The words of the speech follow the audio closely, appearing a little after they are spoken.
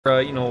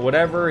you know,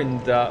 whatever,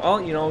 and oh,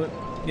 you know,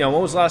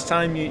 when was the last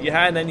time you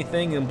had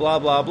anything, and blah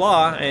blah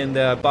blah, and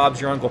Bob's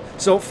your uncle.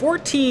 So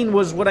 14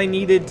 was what I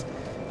needed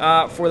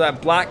for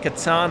that black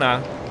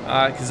katana,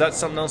 because that's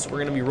something else we're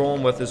gonna be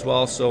rolling with as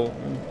well. So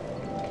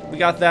we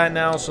got that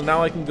now. So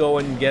now I can go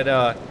and get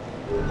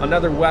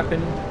another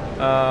weapon.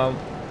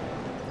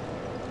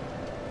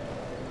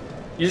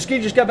 You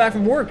just got back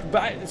from work,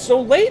 but it's so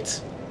late,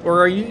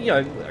 or are you? You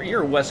know,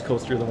 you're a West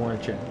Coaster though,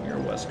 aren't you? You're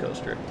a West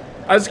Coaster.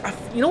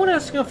 You know what I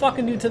was gonna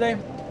fucking do today?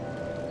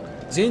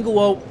 I was gonna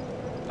go out.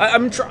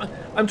 I'm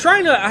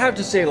trying to. I have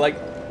to say, like,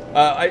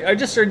 I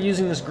just started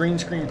using this green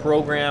screen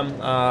program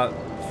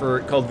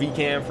called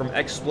VCam from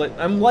XSplit.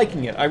 I'm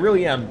liking it. I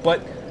really am.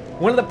 But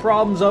one of the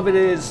problems of it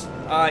is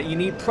you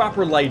need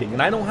proper lighting,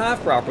 and I don't have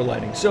proper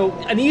lighting. So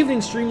an evening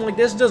stream like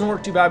this doesn't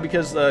work too bad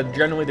because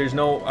generally there's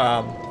no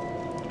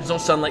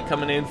sunlight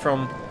coming in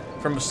from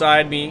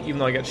beside me, even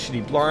though I got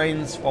shitty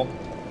blinds. Well,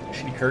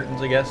 shitty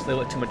curtains, I guess. They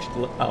let too much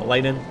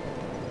light in.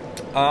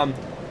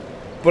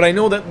 But I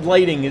know that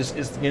lighting is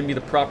going to be the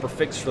proper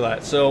fix for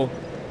that. So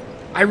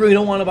I really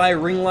don't want to buy a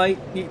ring light.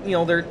 You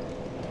know,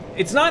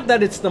 it's not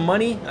that it's the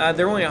money.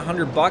 They're only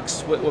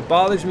 $100. What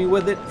bothers me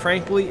with it,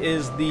 frankly,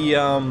 is the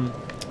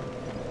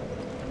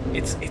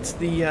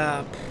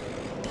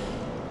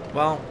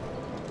well,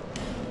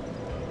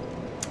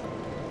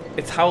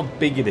 it's how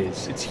big it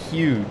is. It's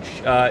huge.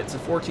 It's a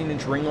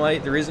 14-inch ring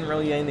light. There isn't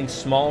really anything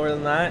smaller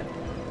than that.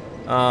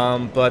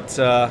 But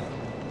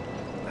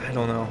I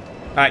don't know.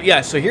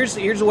 Yeah, so here's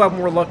the weapon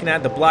we're looking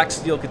at, the black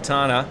steel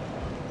katana.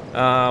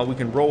 We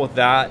can roll with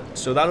that.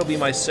 So that'll be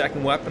my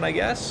second weapon, I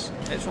guess.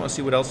 I just want to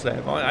see what else I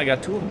have. Oh, I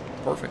got two of them.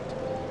 Perfect.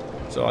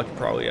 So I can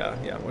probably,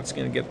 yeah, we're just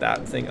going to get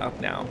that thing up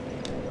now.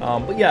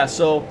 But yeah,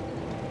 so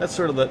that's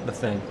sort of the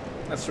thing.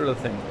 That's sort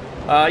of the thing.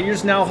 You're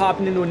just now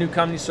hopping into a new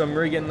company, so I'm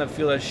really getting to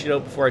feel that shit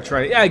out before I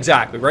try it. Yeah,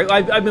 exactly, right?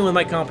 I've been with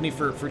my company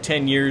for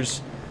 10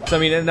 years. So, I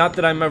mean, not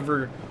that I'm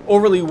ever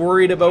overly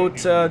worried about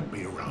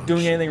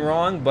doing anything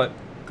wrong, but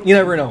you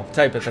never know,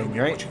 type of thing,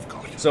 right?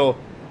 So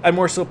I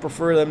more so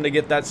prefer them to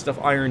get that stuff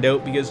ironed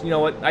out because, you know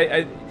what,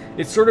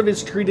 it sort of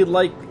is treated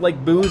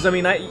like booze. I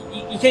mean,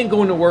 you can't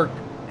go into work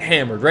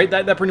hammered, right?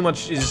 That pretty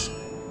much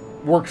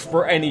works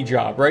for any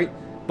job, right?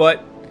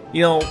 But,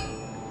 you know,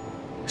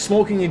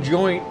 smoking a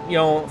joint, you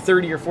know,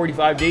 30 or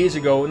 45 days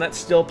ago and that's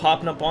still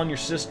popping up on your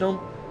system,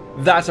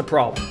 that's a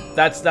problem.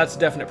 That's a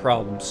definite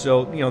problem.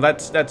 So, you know,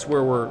 that's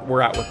where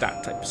we're at with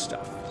that type of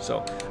stuff.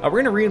 So we're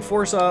going to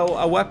reinforce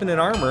a weapon and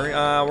armor.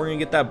 We're going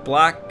to get that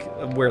black.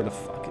 Where the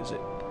fuck is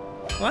it?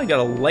 Well, I got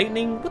a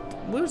lightning.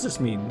 What does this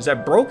mean? Is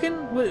that broken?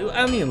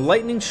 I mean,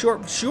 lightning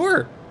short.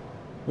 Sure.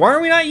 Why are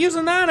we not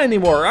using that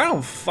anymore? I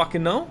don't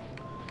fucking know.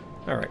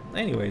 All right.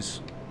 Anyways.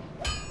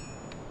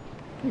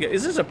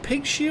 Is this a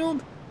pig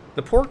shield?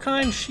 The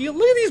porcine shield?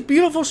 Look at these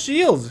beautiful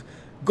shields.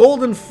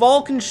 Golden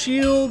Falcon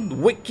shield.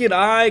 Wicked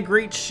Eye.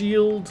 Great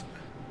shield.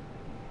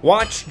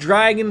 Watch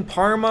Dragon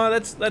Parma.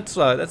 That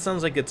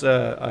sounds like it's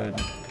a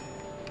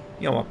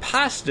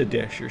pasta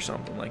dish or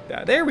something like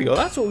that. There we go.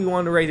 That's what we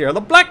wanted right there. The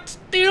black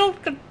steel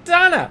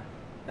katana.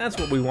 That's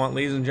what we want,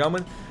 ladies and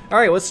gentlemen. All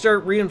right, let's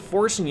start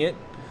reinforcing it.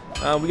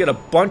 We got a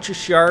bunch of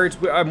shards.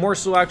 I'm more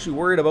so actually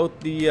worried about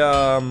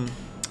the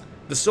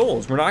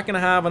souls. We're not gonna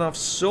have enough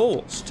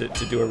souls to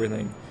do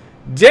everything.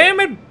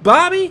 Damn it,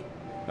 Bobby!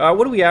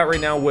 What are we at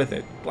right now with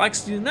it? Black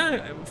steel,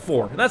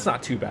 4. That's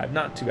not too bad.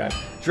 Not too bad.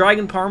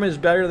 Dragon Parma is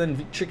better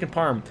than chicken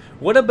parm.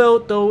 What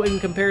about, though, in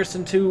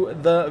comparison to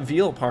the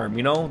veal parm?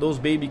 You know, those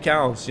baby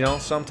cows, you know,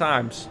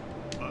 sometimes.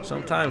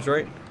 Sometimes,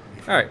 right?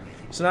 Alright,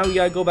 so now we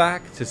gotta go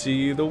back to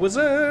see the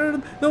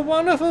wizard, the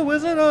wonderful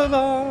Wizard of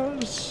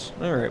Oz.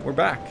 Alright, we're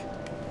back.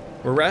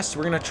 We're rest.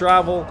 We're gonna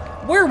travel.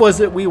 Where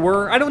was it we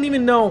were? I don't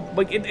even know.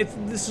 Like,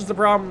 this is the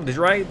problem.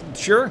 Right?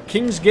 Sure,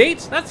 King's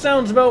Gate? That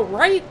sounds about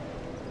right.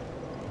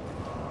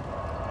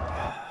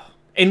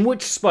 And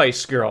which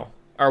Spice Girl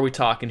are we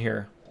talking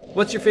here?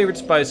 What's your favorite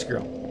Spice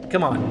Girl?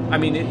 Come on. I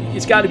mean,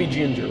 it's got to be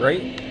Ginger,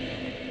 right?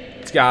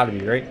 It's got to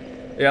be, right?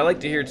 Yeah, I like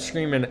to hear it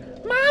screaming,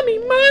 "Mommy,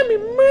 mommy,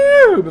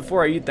 moo!"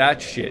 before I eat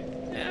that shit.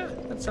 Yeah,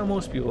 that's how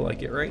most people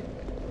like it, right?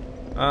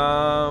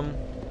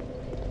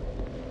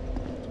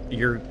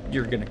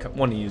 You're gonna come.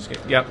 One of you's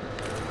gonna. Yep.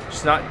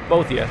 Just not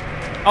both of you.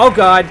 Oh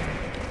God.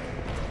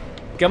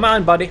 Come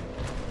on, buddy.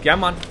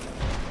 Come on.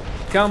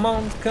 Come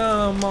on,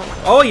 come on.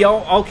 Oh,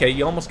 yo, okay,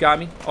 you almost got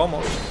me.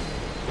 Almost.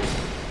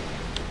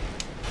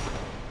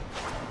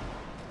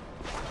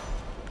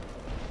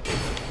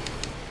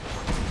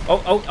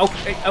 Oh,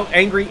 okay. Oh,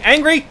 angry.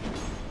 Angry!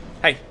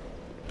 Hey.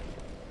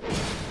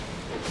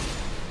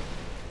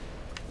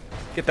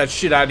 Get that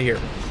shit out of here,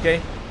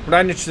 okay? We're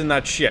not interested in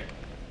that shit.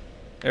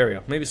 There we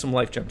go. Maybe some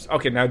life gems.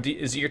 Okay, now,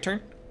 is it your turn?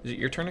 Is it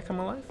your turn to come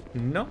alive?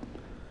 No?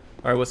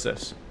 Alright, what's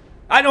this?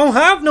 I don't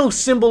have no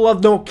symbol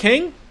of no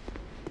king!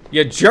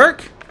 You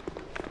jerk!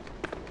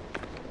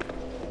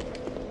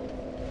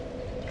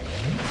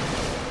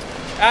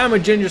 I'm a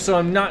ginger, so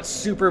I'm not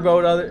super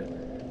about other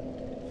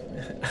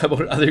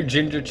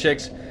ginger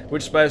chicks.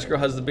 Which Spice Girl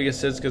has the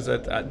biggest hits? Because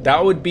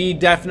that would be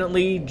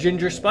definitely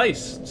Ginger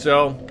Spice.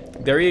 So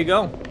there you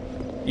go.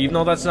 Even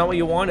though that's not what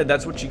you wanted,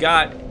 that's what you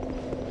got.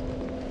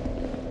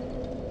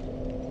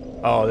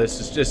 Oh, this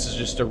is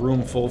just a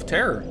room full of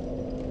terror.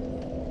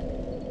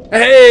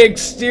 Hey,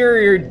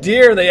 exterior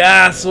deer, the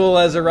asshole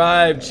has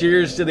arrived.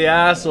 Cheers to the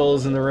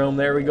assholes in the room.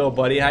 There we go,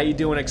 buddy. How you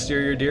doing,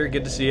 exterior deer?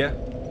 Good to see you.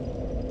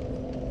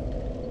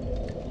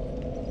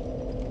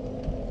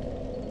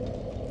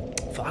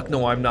 Fuck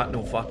no, I'm not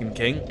no fucking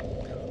king.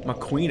 I'm a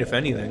queen, if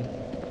anything.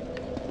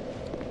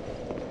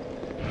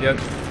 Yeah.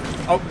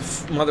 Oh,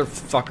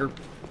 motherfucker.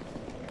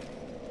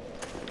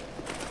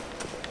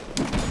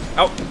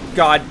 Oh,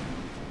 God.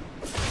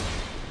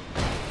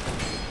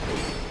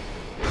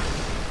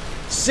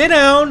 Sit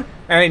down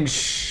and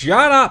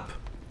shut up.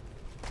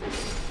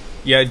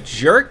 You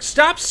jerk.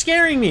 Stop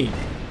scaring me.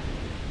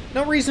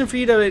 No reason for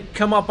you to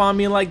come up on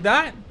me like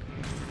that.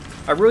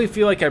 I really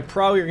feel like I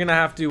probably are going to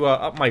have to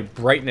up my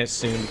brightness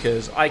soon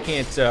because I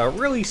can't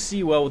really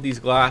see well with these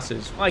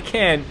glasses. Well, I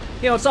can.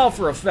 You know, it's all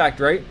for effect,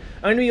 right?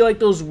 I know you like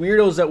those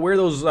weirdos that wear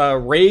those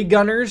ray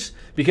gunners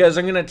because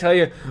I'm going to tell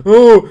you,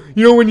 oh,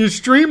 you know, when you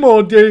stream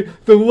all day,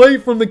 the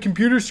light from the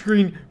computer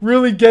screen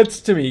really gets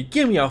to me.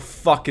 Give me a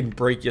fucking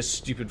break, you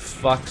stupid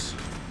fucks.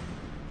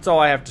 That's all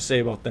I have to say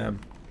about them.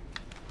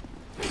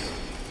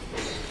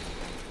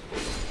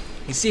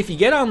 You see, if you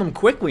get on them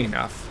quickly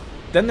enough,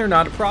 then they're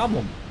not a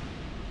problem.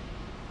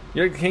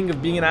 You're the king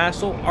of being an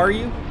asshole, are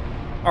you?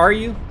 Are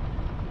you?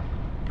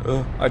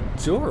 A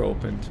door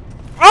opened.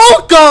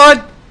 Oh,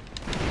 God!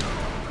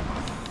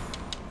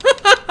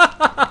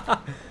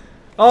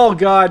 Oh,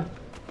 God.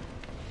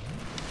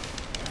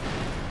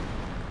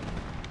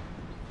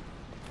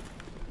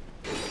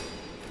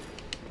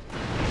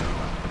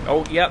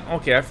 Oh, yep, yeah,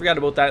 okay, I forgot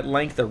about that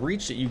length of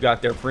reach that you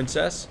got there,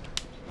 princess.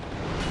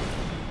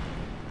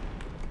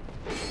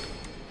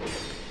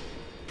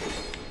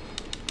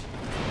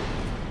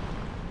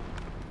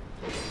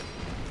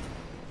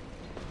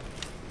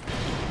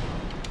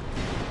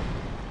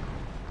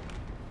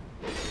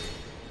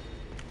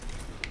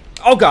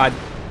 Oh, God.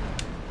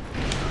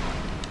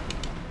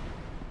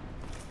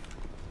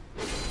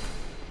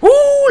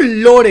 Ooh,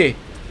 lordy.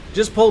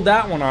 Just pulled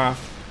that one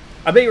off.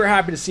 I bet you were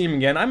happy to see him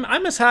again.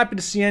 I'm as happy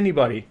to see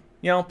anybody.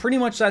 You know, pretty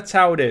much that's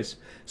how it is.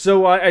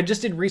 So I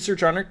just did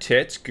research on her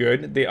tits.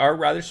 Good. They are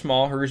rather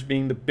small. Hers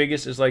being the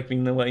biggest is like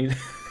being the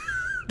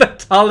the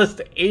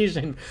tallest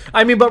Asian.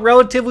 I mean, but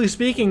relatively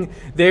speaking,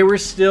 they were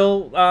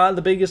still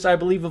the biggest, I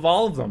believe, of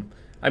all of them.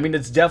 I mean,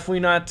 it's definitely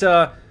not...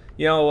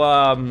 you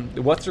know,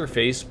 what's her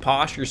face?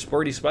 Posh or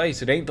Sporty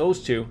Spice. It ain't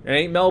those two. It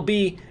ain't Mel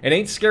B. It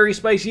ain't Scary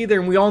Spice either.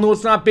 And we all know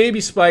it's not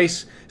Baby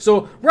Spice.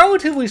 So,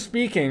 relatively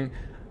speaking,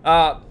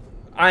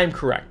 I'm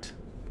correct.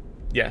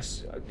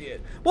 Yes.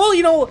 Well,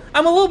 you know,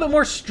 I'm a little bit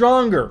more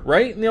stronger,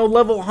 right? You know,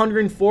 level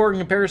 104 in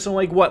comparison to,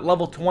 like, what,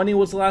 level 20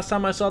 was the last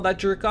time I saw that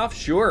jerk off?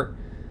 Sure.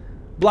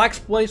 Black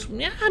Spice,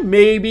 yeah,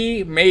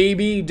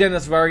 maybe.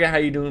 Dennis Varga, how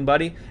you doing,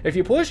 buddy? If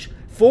you push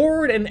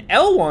forward and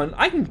L1,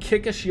 I can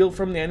kick a shield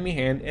from the enemy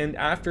hand and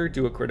after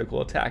do a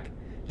critical attack.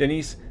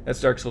 Denise,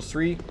 that's Dark Souls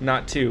 3,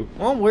 not 2.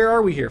 Well, where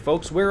are we here,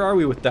 folks? Where are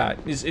we with that?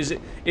 Is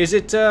it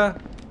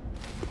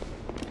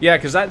yeah,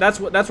 because that's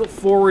what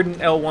forward and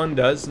L1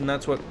 does, and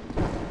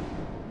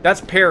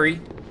that's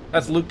parry.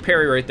 That's Luke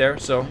Perry right there.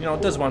 So, you know,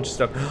 it does a bunch of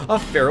stuff. A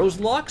Pharaoh's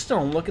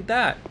Lockstone, look at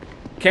that.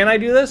 Can I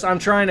do this? I'm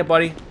trying it,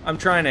 buddy. I'm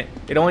trying it.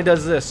 It only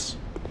does this.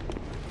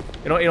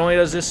 It only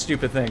does this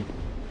stupid thing.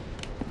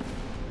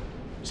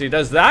 See, it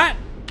does that,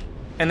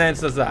 and then it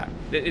does that.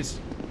 It's,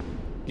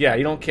 yeah,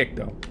 you don't kick,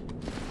 though.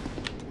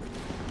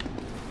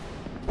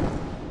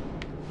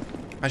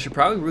 I should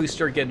probably really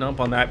start getting up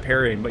on that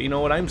parrying, but you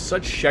know what? I'm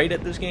such shite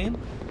at this game,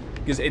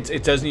 because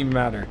it doesn't even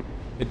matter.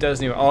 It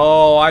doesn't even,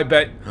 oh, I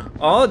bet,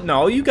 oh,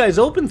 no, you guys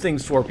open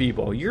things for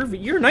people.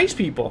 You're nice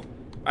people.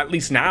 At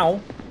least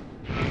now.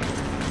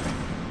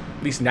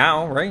 At least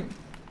now, right?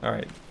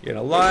 Alright, get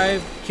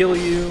alive, kill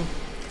you.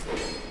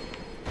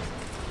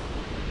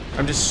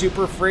 I'm just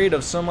super afraid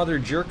of some other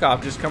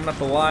jerk-off just coming up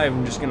alive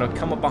and just gonna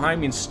come up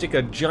behind me and stick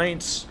a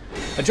giant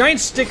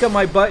stick on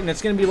my butt, and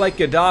it's gonna be like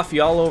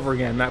Gaddafi all over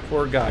again, that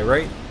poor guy,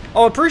 right?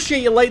 Oh,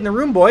 appreciate you lighting the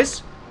room,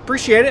 boys.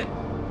 Appreciate it.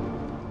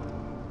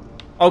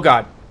 Oh,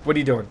 God. What are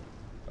you doing?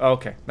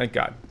 Okay, thank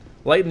God.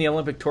 Lighting the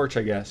Olympic torch,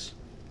 I guess.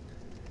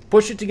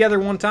 Push it together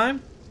one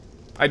time?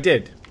 I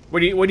did. What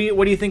do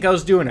you think I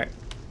was doing it?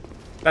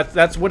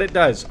 That's what it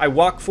does. I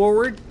walk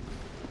forward.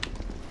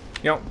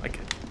 You know, like,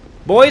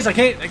 boys, I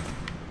can't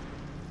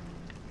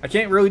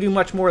really do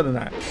much more than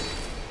that.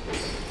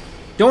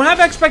 Don't have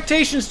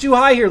expectations too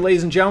high here,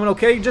 ladies and gentlemen,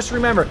 okay? Just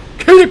remember,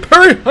 Katy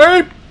Perry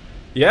hype!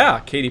 Yeah,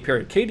 Katy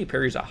Perry. Katy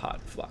Perry's a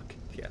hot fuck.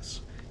 Yes.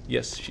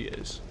 Yes, she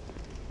is.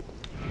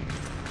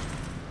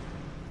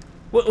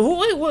 What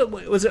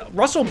was it?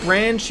 Russell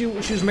Brand she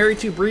was married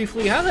to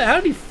briefly? How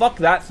did he fuck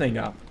that thing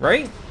up,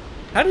 right?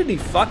 How did he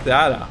fuck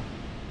that up?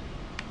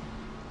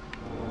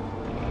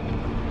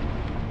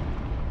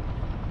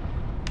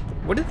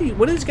 What are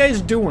these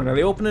guys doing? Are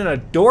they opening a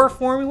door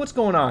for me? What's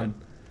going on?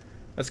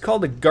 That's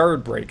called a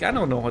guard break. I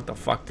don't know what the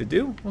fuck to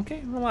do.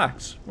 Okay,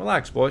 relax.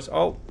 Relax, boys.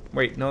 Oh,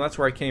 wait. No, that's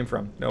where I came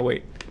from. No,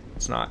 wait.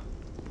 It's not.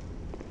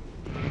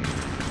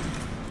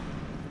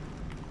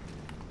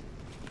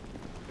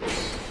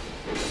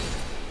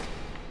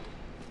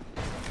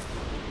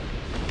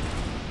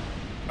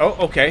 Oh,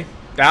 okay.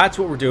 That's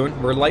what we're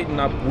doing. We're lighting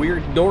up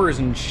weird doors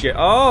and shit.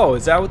 Oh,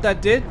 is that what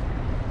that did?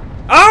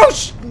 Oh,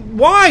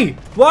 why?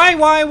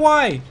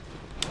 Why?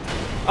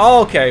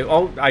 Oh, okay.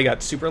 Oh, I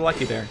got super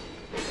lucky there.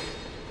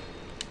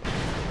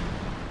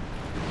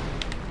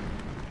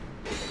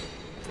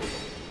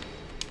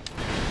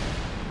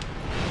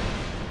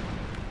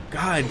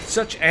 God,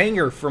 such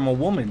anger from a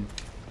woman.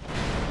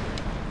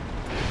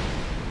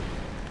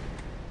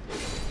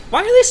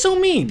 Why are they so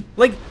mean?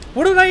 Like,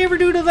 what did I ever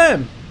do to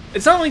them?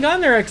 It's not like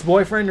I'm their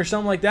ex-boyfriend or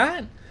something like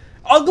that.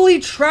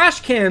 Ugly trash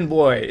can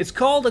boy. It's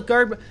called a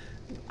garbage.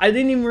 I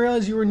didn't even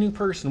realize you were a new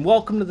person.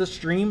 Welcome to the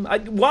stream.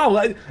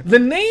 Wow, the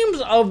names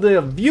of the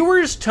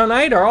viewers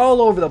tonight are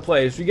all over the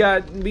place. We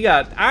got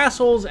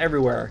assholes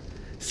everywhere.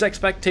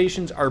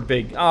 Expectations are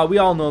big. We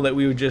all know that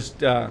we would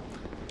just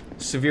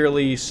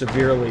severely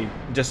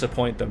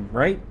disappoint them,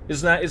 right?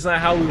 Isn't that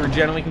how we were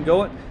generally can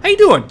go? How you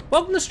doing?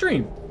 Welcome to the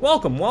stream.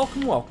 Welcome.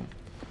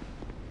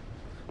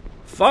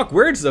 Fuck,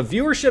 where's the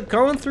viewership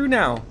coming through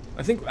now?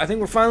 I think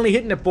we're finally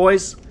hitting it,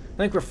 boys. I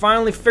think we're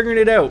finally figuring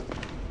it out.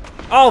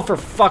 Oh, for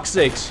fuck's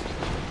sakes.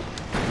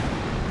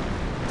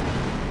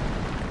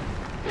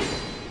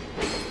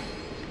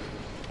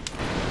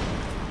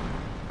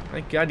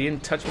 Thank God you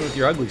didn't touch me with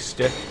your ugly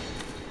stick.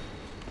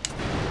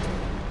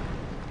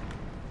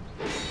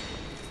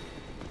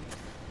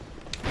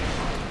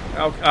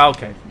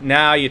 Okay,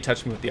 now you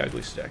touch me with the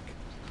ugly stick.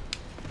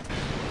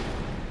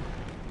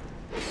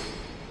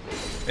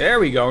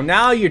 There we go.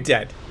 Now you're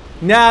dead.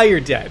 Now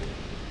you're dead.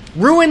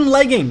 Ruined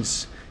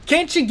leggings.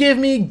 Can't you give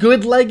me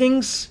good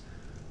leggings?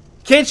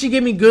 Can't you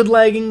give me good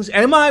leggings?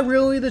 Am I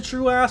really the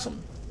true asshole?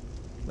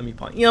 Let me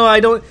ponder. You know, I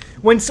don't.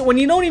 When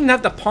you don't even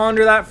have to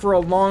ponder that for a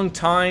long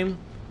time.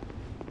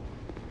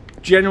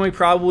 Generally,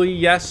 probably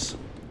yes.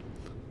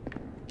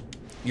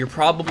 You're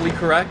probably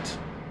correct.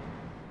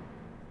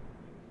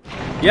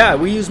 Yeah,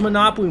 we use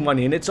Monopoly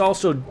money, and it's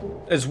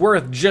also is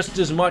worth just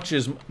as much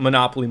as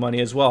Monopoly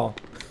money as well.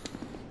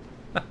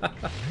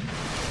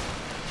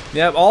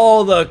 Yep,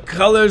 all the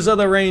colors of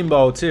the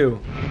rainbow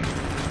too.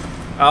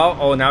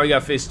 Oh, now we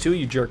got phase 2,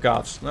 you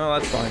jerk-offs. No,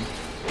 that's fine.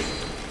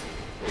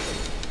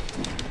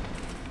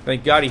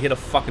 Thank God he hit a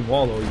fucking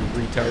wall though, you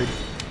retard.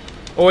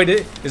 Oh wait,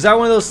 is that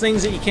one of those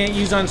things that you can't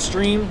use on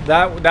stream?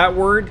 That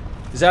word?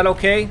 Is that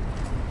okay?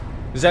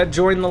 Does that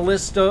join the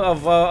list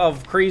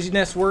of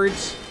craziness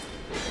words?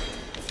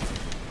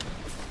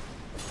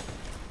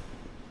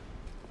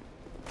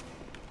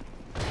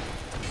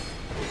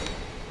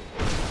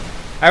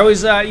 I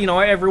always, you know,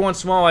 every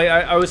once in a while,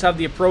 I always have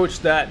the approach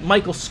that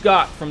Michael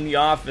Scott from The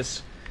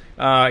Office,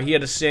 he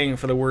had a saying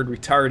for the word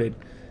retarded.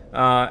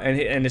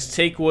 And his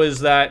take was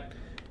that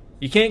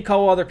you can't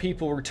call other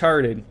people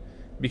retarded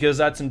because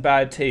that's in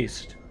bad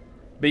taste.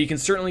 But you can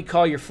certainly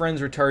call your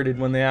friends retarded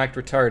when they act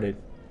retarded.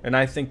 And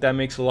I think that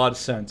makes a lot of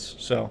sense,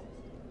 so.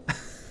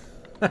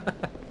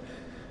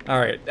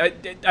 Alright,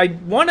 I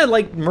want to,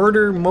 like,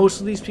 murder most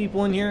of these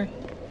people in here.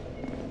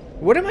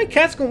 What are my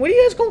cats going, what are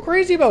you guys going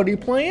crazy about? Are you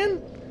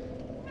playing?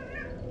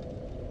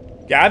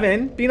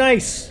 Gavin, be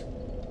nice.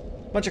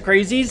 Bunch of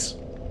crazies.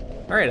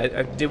 All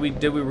right, did we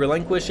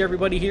relinquish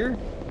everybody here?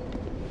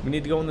 We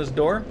need to go in this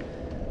door.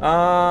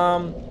 All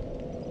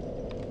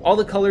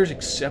the colors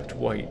except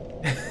white.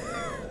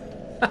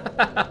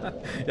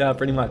 Yeah,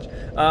 pretty much.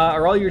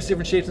 Are all yours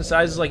different shapes and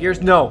sizes like yours?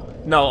 No,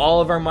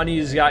 all of our money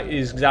is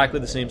exactly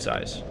the same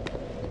size.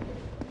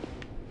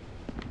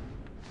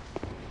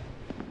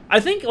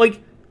 I think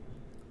like.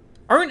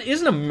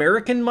 Isn't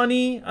American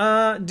money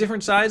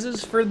different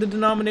sizes for the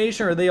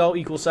denomination, or are they all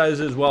equal sizes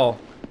as well?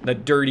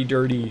 That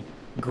dirty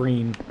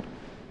green.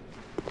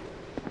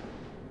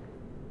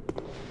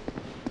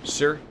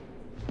 Sir,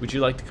 would you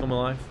like to come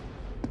alive?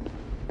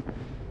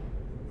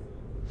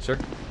 Sir?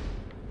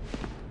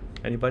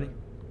 Anybody?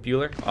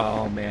 Bueller?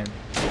 Oh man.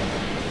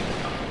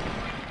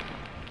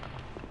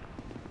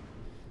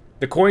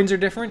 The coins are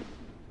different?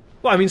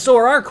 Well, I mean, so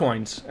are our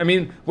coins. I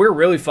mean, we're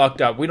really fucked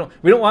up. We've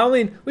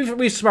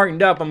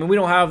smartened up. I mean, we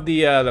don't have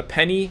the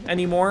penny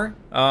anymore.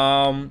 We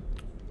got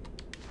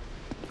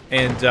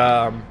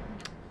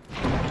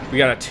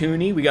a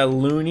toonie, we got a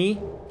loony.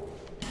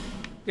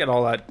 We got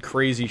all that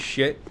crazy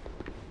shit.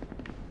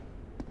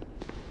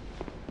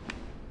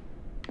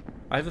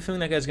 I have a feeling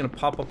that guy's gonna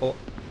pop up.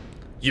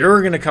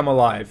 You're gonna come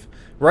alive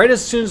right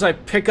as soon as I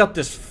pick up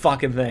this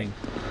fucking thing.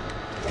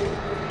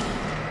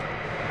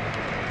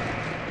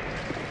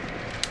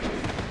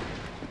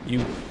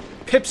 You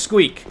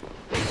pipsqueak.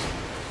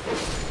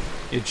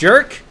 You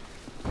jerk.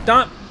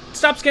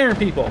 Stop scaring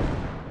people.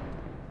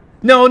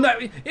 No,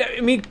 I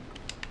mean,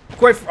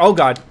 oh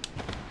God.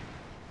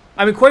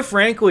 I mean, quite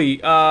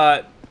frankly,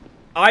 I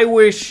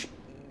wish,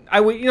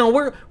 you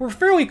know, we're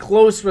fairly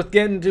close with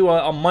getting to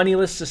a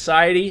moneyless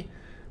society,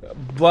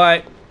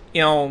 but,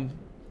 you know,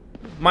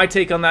 my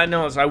take on that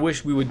note is I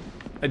wish we would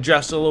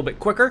adjust a little bit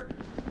quicker,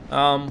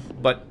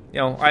 but, you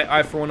know,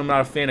 I for one, am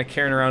not a fan of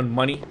carrying around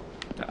money.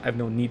 I have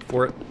no need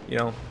for it, you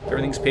know.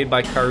 Everything's paid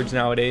by cards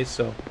nowadays,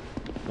 so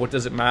what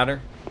does it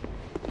matter?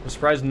 I'm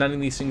surprised none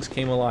of these things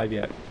came alive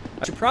yet.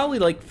 I should probably,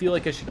 like, feel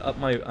like I should up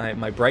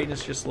my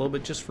brightness just a little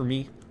bit, just for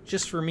me.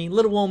 Just for me.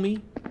 Little old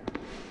me.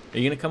 Are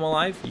you gonna come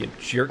alive? You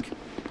jerk.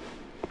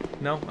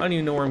 No? I don't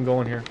even know where I'm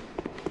going here.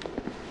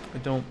 I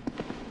don't.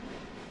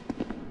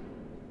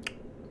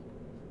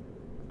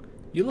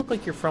 You look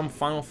like you're from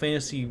Final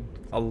Fantasy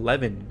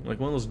 11, like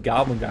one of those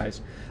goblin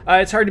guys.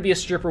 It's hard to be a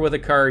stripper with a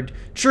card.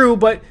 True,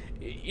 but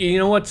you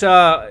know what?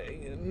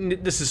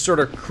 This is sort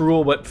of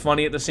cruel but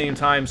funny at the same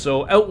time.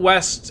 So out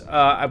west,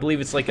 I believe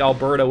it's like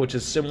Alberta, which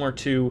is similar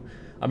to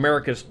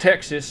America's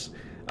Texas.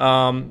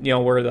 You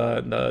know, where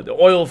the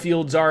oil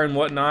fields are and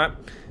whatnot.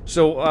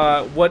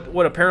 So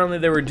what apparently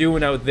they were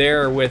doing out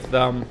there with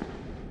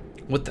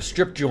the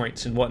strip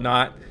joints and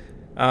whatnot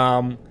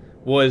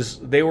was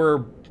they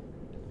were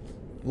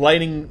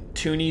lighting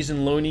toonies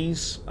and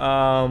loonies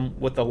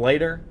with a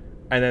lighter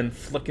and then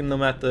flicking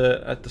them at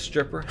the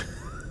stripper.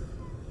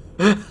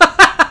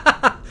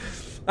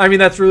 I mean,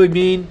 that's really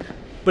mean,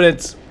 but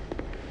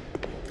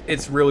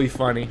it's really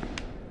funny.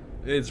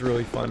 It's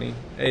really funny.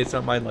 Hey, it's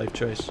not my life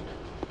choice.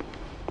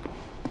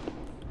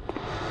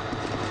 Oh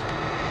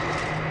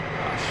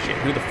shit,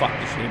 who the fuck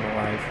is he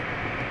alive?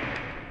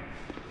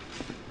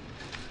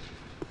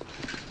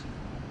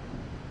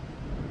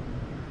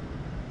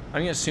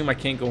 I'm gonna assume I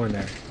can't go in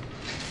there.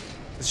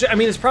 I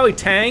mean, it's probably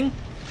Tang,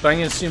 but I'm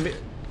gonna assume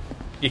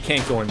you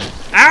can't go in there.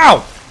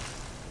 Ow!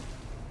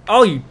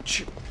 Oh, you.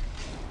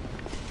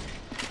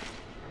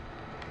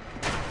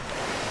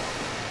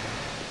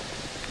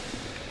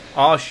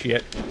 Oh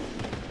shit.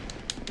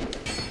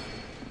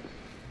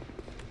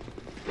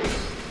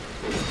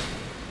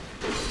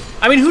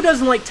 I mean, who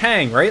doesn't like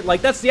Tang, right?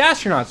 Like, that's the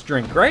astronaut's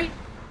drink, right?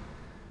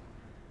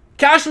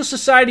 Cashless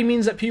society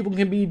means that people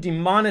can be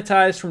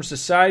demonetized from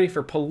society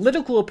for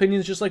political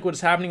opinions, just like what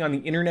is happening on the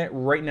internet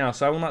right now.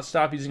 So I will not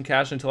stop using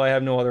cash until I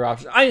have no other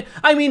option.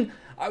 I mean,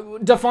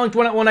 Defunct,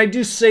 when I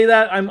do say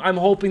that, I'm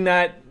hoping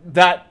that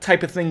that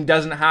type of thing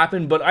doesn't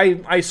happen. But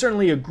I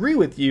certainly agree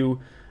with you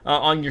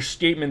on your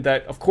statement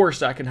that, of course,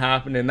 that can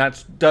happen. And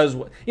that does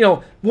what, you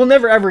know, we'll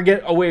never ever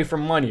get away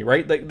from money,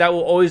 right? Like, that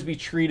will always be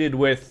treated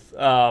with,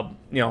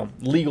 you know,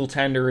 legal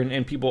tender,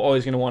 and people are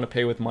always going to want to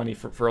pay with money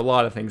for a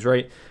lot of things,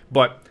 right?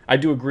 But I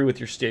do agree with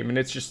your statement.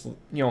 It's just,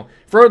 you know,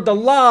 for the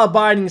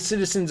law-abiding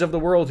citizens of the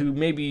world who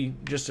maybe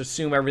just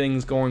assume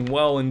everything's going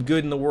well and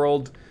good in the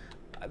world,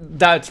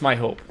 that's my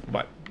hope.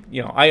 But,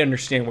 you know, I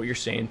understand what you're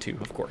saying too,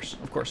 of course.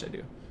 Of course I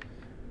do.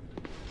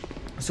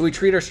 So we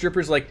treat our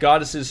strippers like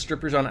goddesses.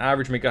 Strippers on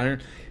average make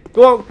 100.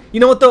 Well, you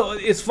know what though?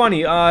 It's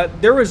funny.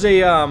 There was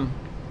a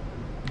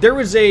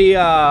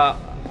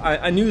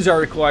news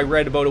article I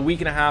read about a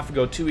week and a half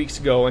ago, 2 weeks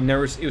ago, and it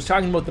was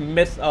talking about the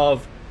myth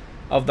of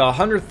the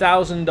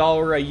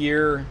 $100,000 a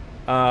year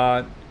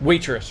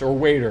waitress or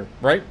waiter,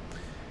 right?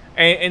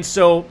 And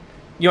so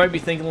you might be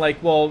thinking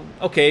like, well,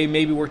 okay,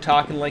 maybe we're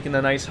talking like in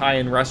a nice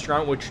high-end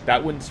restaurant, which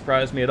that wouldn't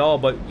surprise me at all.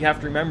 But you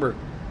have to remember,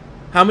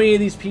 how many of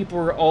these people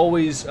are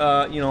always,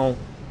 you know,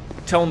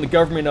 telling the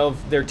government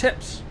of their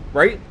tips,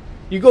 right?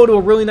 You go to a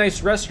really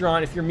nice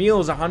restaurant, if your meal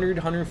is $100,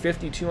 $150,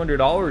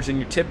 $200 and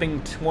you're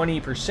tipping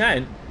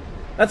 20%,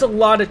 that's a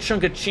lot of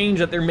chunk of change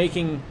that they're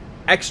making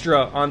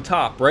extra on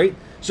top, right?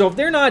 So if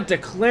they're not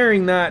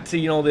declaring that to,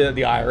 you know,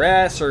 the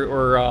IRS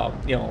or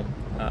you know,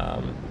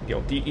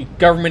 the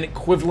government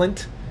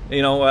equivalent,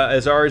 you know,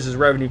 as ours is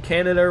Revenue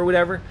Canada or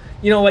whatever,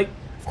 you know, like,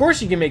 of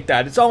course you can make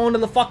that. It's all under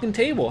the fucking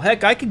table.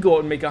 Heck, I could go out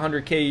and make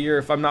 $100K a year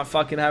if I'm not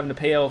fucking having to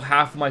pay out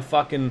half of my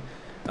fucking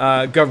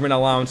government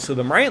allowance to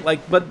them, right?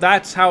 Like, but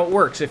that's how it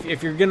works.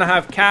 If you're gonna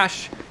have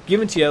cash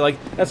given to you, like,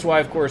 that's why,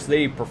 of course,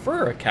 they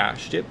prefer a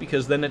cash tip,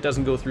 because then it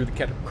doesn't go through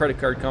the credit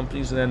card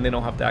companies, and then they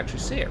don't have to actually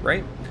say it,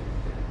 right?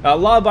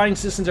 Law-abiding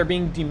citizens are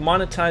being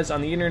demonetized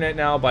on the internet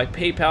now by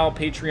PayPal,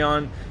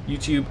 Patreon,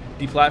 YouTube,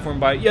 deplatformed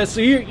by... Yeah,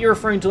 so you're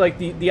referring to, like,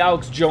 the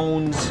Alex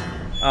Jones...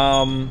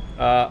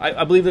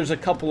 I believe there's a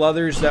couple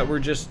others that were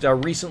just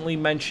recently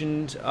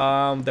mentioned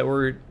that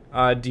were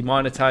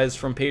demonetized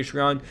from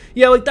Patreon.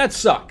 Yeah, like, that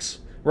sucks,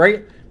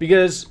 right?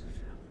 Because...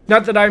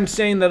 Not that I'm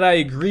saying that I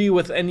agree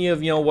with any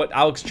of, you know, what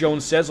Alex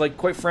Jones says. Like,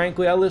 quite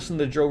frankly, I listen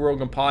to the Joe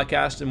Rogan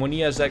podcast, and when he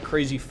has that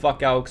crazy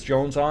fuck Alex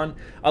Jones on,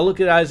 I look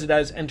at it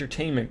as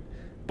entertainment.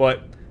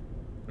 But,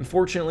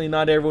 unfortunately,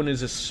 not everyone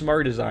is as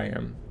smart as I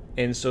am.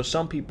 And so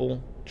some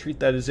people treat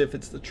that as if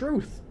it's the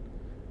truth.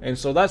 And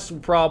so that's the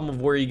problem of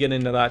where you get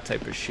into that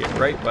type of shit,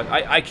 right? But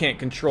I can't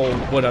control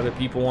what other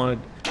people want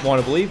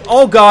to believe.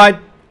 Oh, God!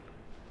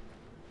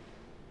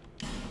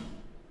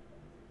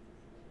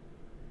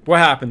 What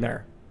happened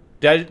there?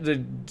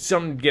 Did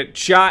someone get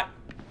shot?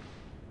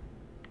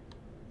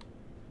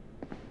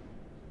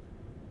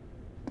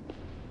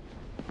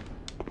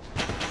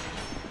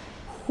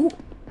 Whew.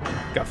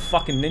 Got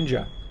fucking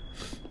ninja.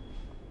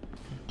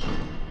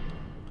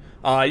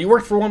 You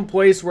worked for one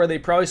place where they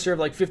probably served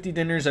like 50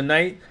 dinners a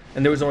night,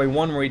 and there was only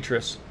one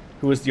waitress,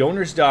 who was the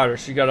owner's daughter.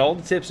 She got all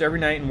the tips every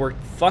night and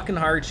worked fucking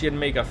hard. She had to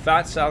make a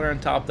fat salary on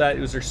top of that. It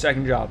was her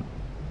second job.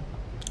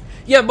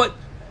 Yeah, but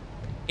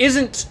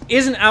isn't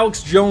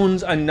Alex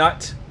Jones a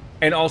nut?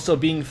 And also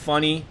being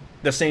funny,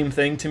 the same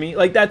thing to me.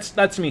 Like,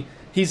 that's me.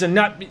 He's a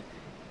nut.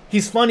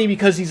 he's funny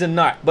because he's a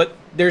nut. But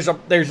there's a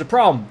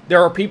problem.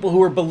 There are people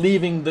who are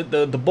believing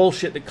the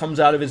bullshit that comes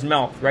out of his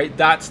mouth, right?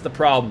 That's the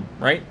problem,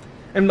 right?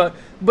 And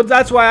but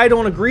that's why I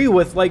don't agree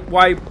with like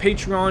why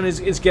Patreon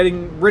is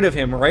getting rid of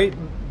him, right?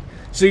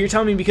 So you're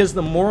telling me because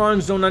the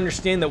morons don't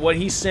understand that what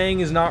he's saying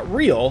is not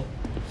real,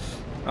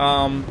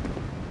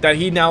 that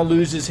he now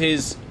loses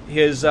his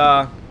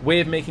way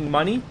of making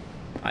money?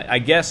 I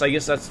guess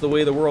that's the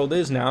way the world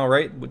is now,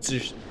 right? Which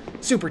is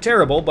super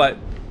terrible, but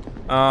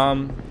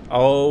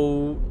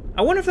oh,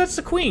 I wonder if that's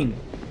the queen.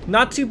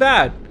 Not too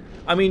bad.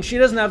 I mean, she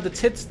doesn't have the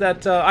tits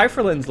that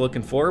Eiferlin's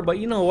looking for, but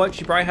you know what?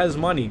 She probably has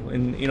money,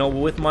 and you know,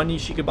 with money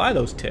she could buy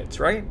those tits,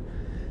 right?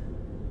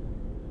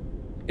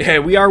 Yeah,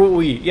 we are what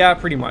we eat. Yeah,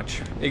 pretty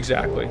much.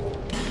 Exactly.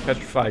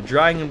 Petrified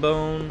dragon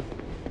bone.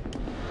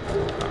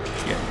 Oh,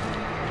 shit.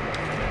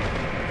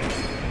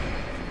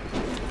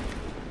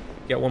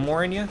 Get one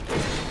more in you?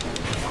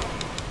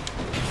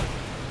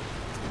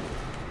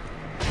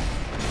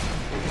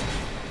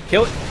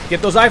 Kill it.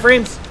 Get those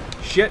iframes.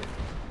 Shit.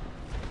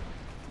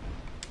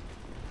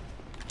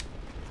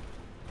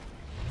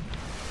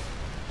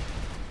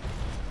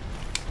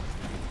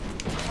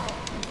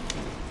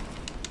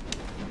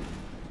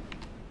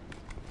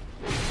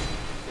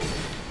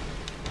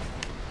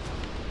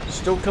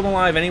 Just don't come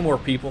alive anymore,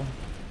 people.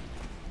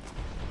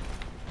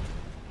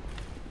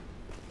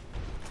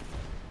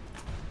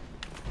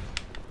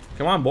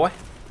 Come on, boy.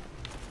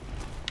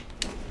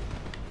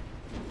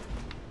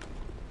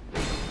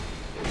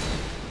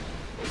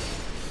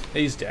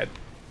 He's dead.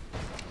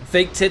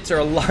 Fake tits are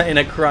a lie and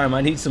a crime.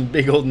 I need some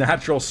big old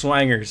natural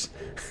swangers.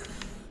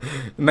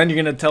 And then you're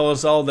gonna tell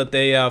us all that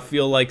they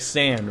feel like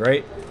sand,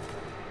 right?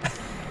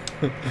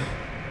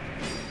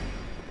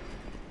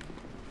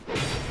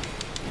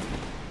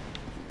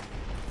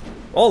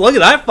 Oh, look at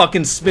that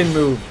fucking spin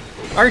move.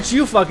 Aren't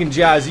you fucking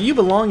jazzy? You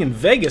belong in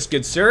Vegas,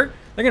 good sir.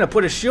 They're gonna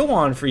put a show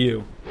on for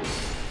you.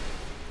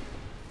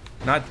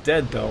 Not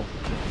dead, though.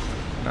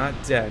 Not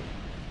dead.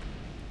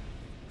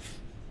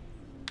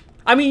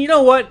 I mean, you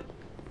know what?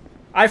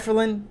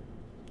 Eiferlin,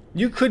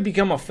 you could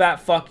become a fat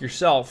fuck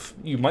yourself.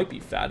 You might be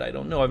fat, I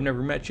don't know. I've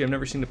never met you. I've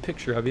never seen a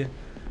picture of you.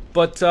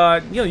 But,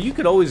 you know, you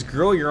could always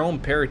grow your own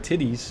pair of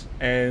titties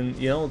and,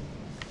 you know,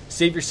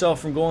 save yourself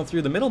from going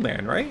through the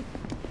middleman, right?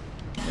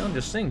 You know, I'm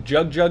just saying,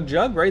 jug, jug,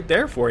 jug right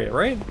there for you,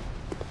 right?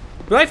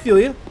 But I feel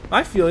you.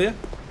 I feel you.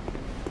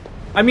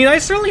 I mean, I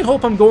certainly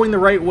hope I'm going the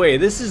right way.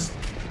 This is...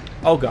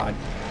 Oh, God.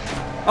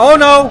 Oh,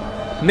 no!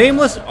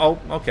 Nameless... Oh,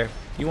 okay.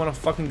 You want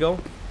to fucking go?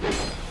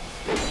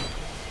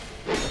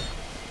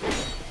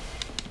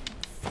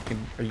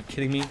 Fucking... Are you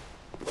kidding me?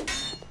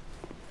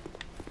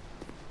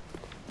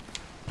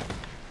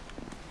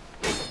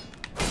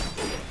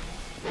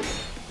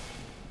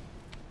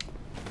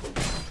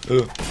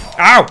 Ugh.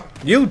 Ow!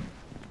 You...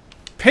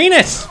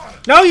 Penis!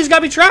 No, he's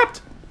got me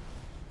trapped!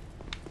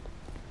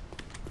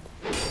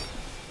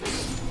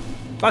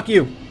 Fuck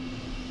you.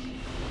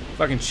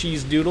 Fucking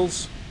cheese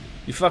doodles.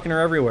 You fucking are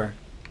everywhere.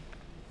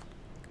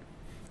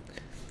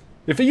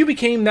 If you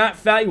became that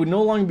fat, you would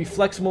no longer be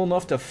flexible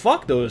enough to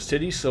fuck those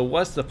titties, so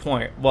what's the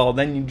point? Well,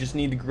 then you just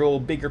need to grow a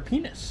bigger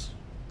penis.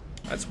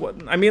 That's what...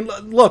 I mean,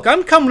 look,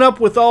 I'm coming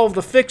up with all of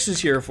the fixes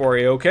here for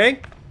you,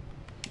 okay?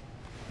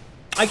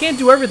 I can't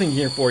do everything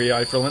here for you,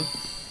 Eiferlin.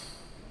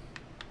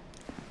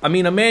 I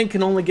mean, a man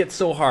can only get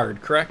so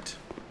hard, correct?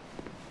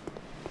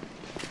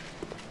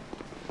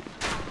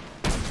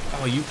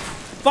 Oh, you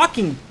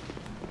fucking...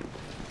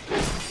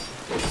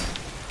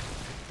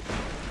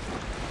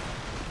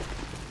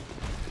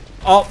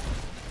 Oh.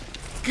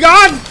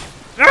 God!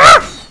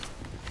 Ah!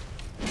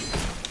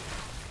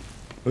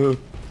 Run,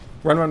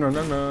 run, run, run,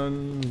 run,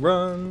 run,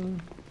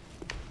 run.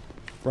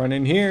 Run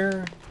in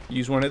here.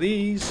 Use one of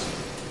these.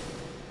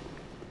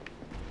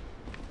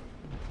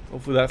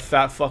 Hopefully that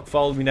fat fuck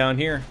followed me down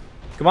here.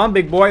 Come on,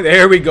 big boy.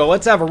 There we go.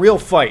 Let's have a real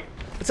fight.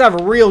 Let's have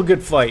a real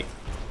good fight.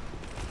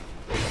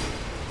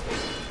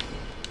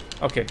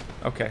 Okay,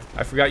 okay.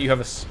 I forgot you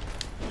have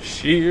a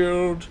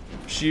shield.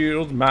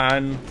 Shield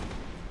man.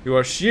 You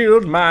are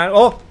shield man.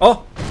 Oh,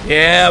 oh.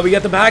 Yeah, we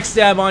got the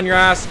backstab on your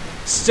ass.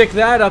 Stick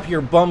that up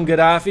your bum,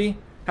 Gaddafi.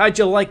 How'd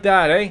you like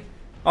that, eh?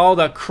 All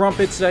the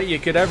crumpets that you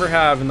could ever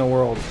have in the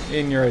world.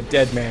 And you're a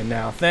dead man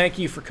now. Thank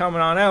you for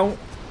coming on out.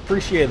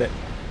 Appreciate it.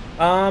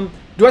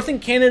 Do I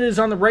think Canada is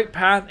on the right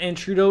path and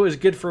Trudeau is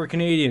good for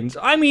Canadians?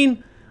 I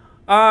mean,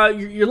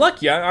 you're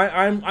lucky.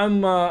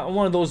 I'm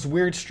one of those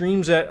weird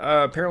streams that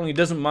apparently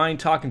doesn't mind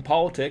talking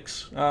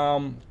politics.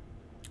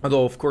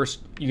 Although, of course,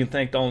 you can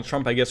thank Donald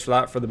Trump, I guess, for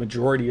that, for the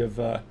majority of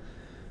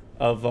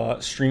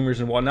streamers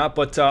and whatnot.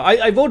 But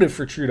I voted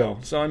for Trudeau.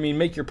 So, I mean,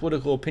 make your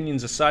political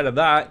opinions aside of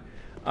that.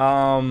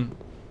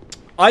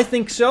 I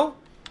think so.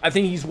 I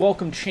think he's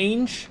welcome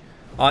change.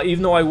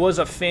 Even though I was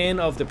a fan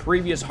of the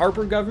previous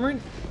Harper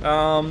government.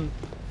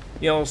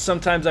 You know,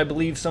 sometimes I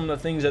believe some of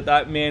the things that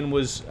that man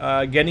was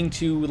getting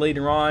to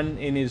later on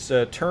in his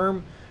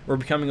term were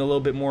becoming a little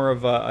bit more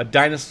of a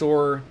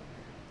dinosaur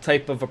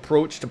type of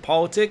approach to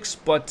politics.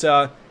 But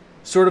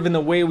sort of in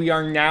the way we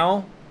are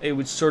now, it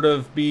would sort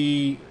of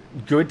be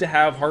good to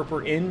have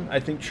Harper in. I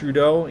think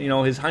Trudeau, you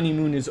know, his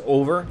honeymoon is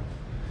over.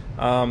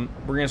 We're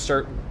going to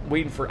start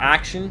waiting for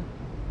action.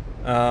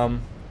 Well,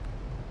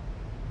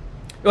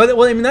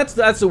 I mean,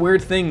 that's the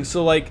weird thing.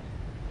 So, like,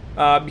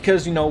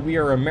 because, you know, we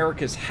are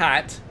America's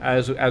hat,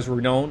 as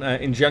we're known.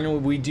 In general,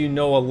 we do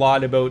know a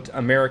lot about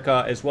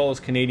America as well as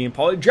Canadian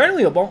politics.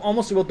 Generally,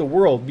 almost about the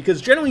world,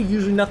 because generally,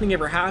 usually nothing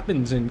ever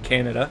happens in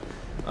Canada.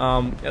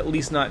 At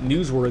least not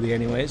newsworthy,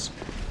 anyways.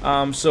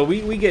 So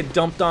we get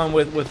dumped on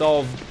with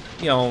all,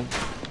 you know.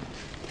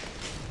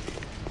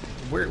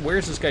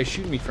 Where's this guy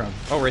shooting me from?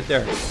 Oh, right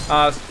there.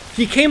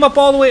 He came up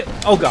all the way.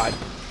 Oh God.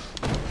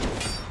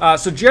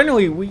 So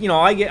generally, you know,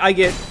 I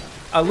get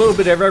a little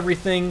bit of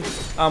everything,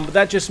 but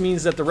that just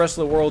means that the rest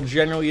of the world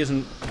generally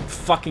isn't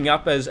fucking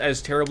up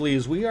as terribly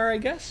as we are, I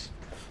guess.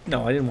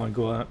 No, I didn't want to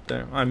go up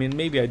there. I mean,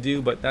 maybe I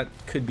do, but that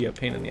could be a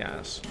pain in the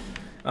ass.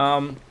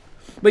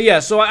 But yeah,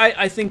 so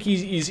I think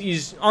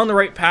he's on the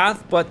right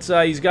path, but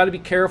he's got to be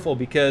careful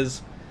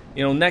because,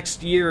 you know,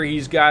 next year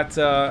he's got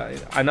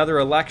another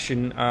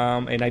election,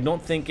 and I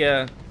don't think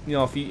you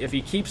know, if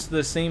he keeps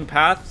the same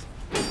path,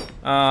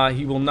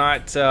 he will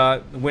not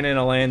win in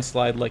a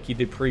landslide like he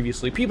did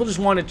previously. People just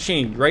want to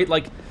change, right?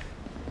 Like,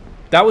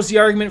 that was the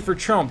argument for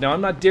Trump. Now,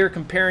 I'm not dare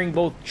comparing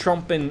both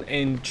Trump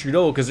and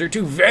Trudeau because they're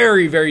two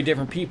very, very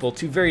different people,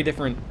 two very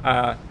different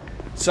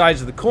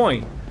sides of the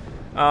coin.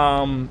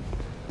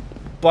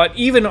 But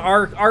even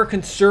our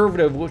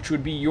conservative, which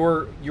would be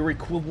your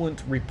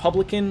equivalent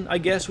Republican, I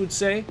guess, would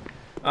say,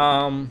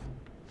 you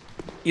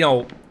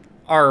know,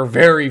 are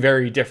very,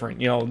 very different.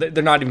 You know,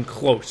 they're not even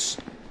close.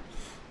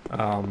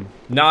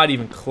 Not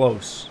even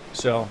close.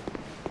 So,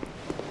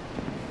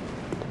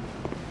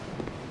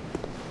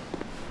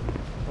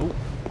 oh,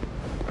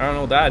 I don't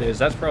know what that is.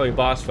 That's probably a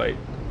boss fight.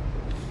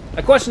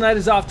 A question that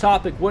is off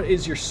topic. What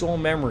is your soul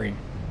memory?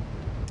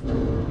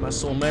 My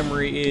soul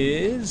memory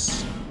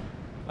is,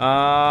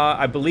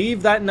 I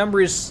believe that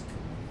number is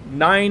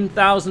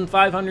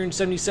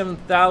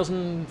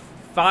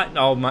 9,577,005.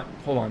 Oh my!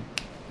 Hold on.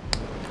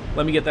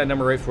 Let me get that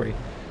number right for you.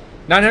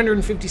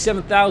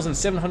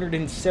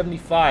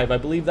 957,775. I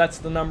believe that's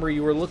the number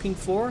you were looking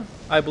for.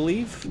 I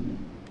believe.